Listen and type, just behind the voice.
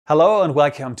Hello and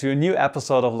welcome to a new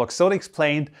episode of Loxone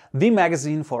Explained, the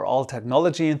magazine for all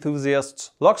technology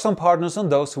enthusiasts, Loxone partners and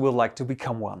those who would like to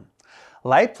become one.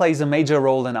 Light plays a major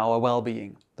role in our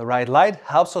well-being. The right light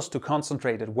helps us to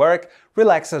concentrate at work,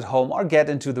 relax at home or get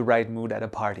into the right mood at a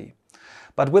party.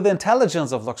 But with the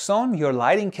intelligence of Loxone, your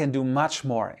lighting can do much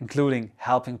more, including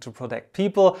helping to protect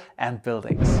people and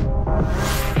buildings.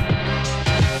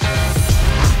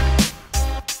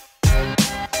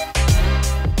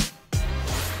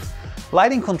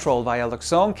 Lighting control via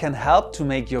Loxone can help to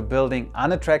make your building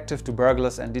unattractive to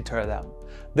burglars and deter them.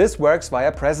 This works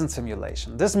via presence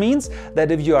simulation. This means that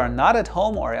if you are not at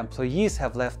home or employees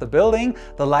have left the building,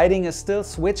 the lighting is still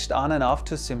switched on and off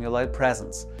to simulate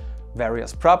presence.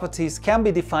 Various properties can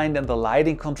be defined in the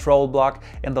lighting control block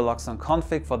in the Loxone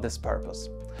config for this purpose.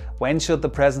 When should the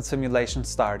presence simulation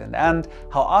start and end?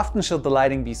 How often should the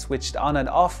lighting be switched on and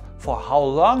off? For how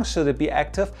long should it be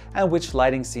active? And which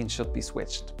lighting scene should be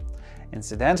switched?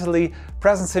 Incidentally,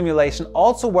 presence simulation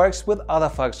also works with other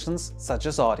functions such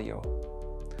as audio.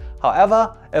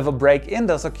 However, if a break-in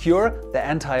does occur, the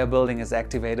entire building is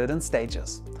activated in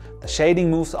stages. The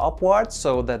shading moves upwards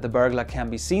so that the burglar can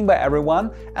be seen by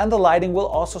everyone, and the lighting will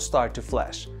also start to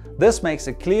flash. This makes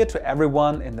it clear to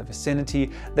everyone in the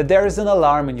vicinity that there is an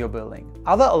alarm in your building.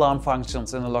 Other alarm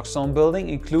functions in a Loxone building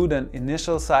include an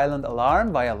initial silent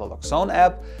alarm via the Loxone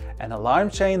app, an alarm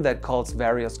chain that calls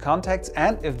various contacts,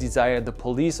 and if desired, the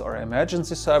police or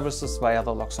emergency services via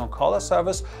the Loxone caller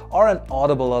service, or an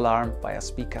audible alarm via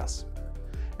speakers.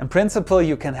 In principle,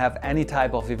 you can have any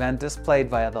type of event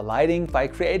displayed via the lighting by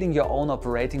creating your own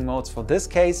operating modes for this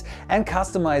case and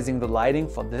customizing the lighting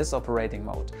for this operating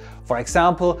mode. For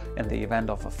example, in the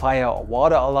event of a fire or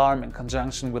water alarm in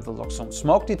conjunction with the Loxone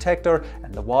smoke detector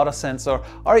and the water sensor,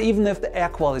 or even if the air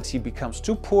quality becomes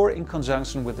too poor in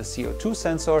conjunction with the CO2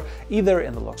 sensor, either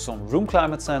in the Loxone room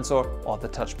climate sensor or the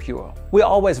Touch Pure. We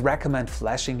always recommend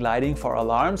flashing lighting for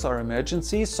alarms or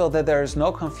emergencies so that there is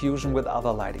no confusion with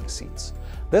other lighting scenes.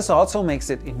 This also makes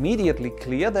it immediately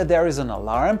clear that there is an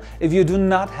alarm if you do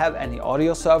not have any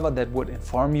audio server that would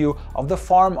inform you of the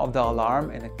form of the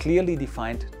alarm in a clearly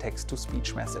defined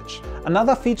text-to-speech message.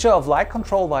 Another feature of light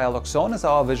control via Loxone is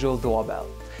our visual doorbell.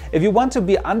 If you want to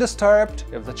be undisturbed,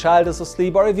 if the child is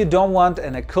asleep, or if you don't want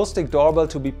an acoustic doorbell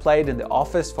to be played in the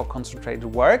office for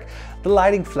concentrated work, the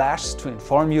lighting flashes to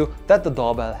inform you that the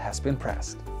doorbell has been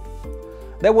pressed.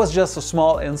 That was just a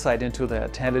small insight into the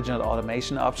intelligent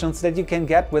automation options that you can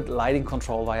get with lighting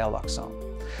control via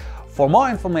Loxone. For more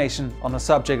information on the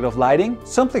subject of lighting,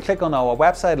 simply click on our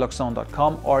website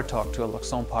loxone.com or talk to a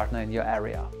Loxone partner in your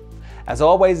area. As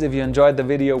always, if you enjoyed the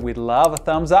video, we'd love a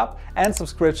thumbs up and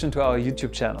subscription to our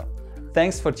YouTube channel.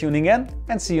 Thanks for tuning in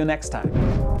and see you next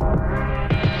time.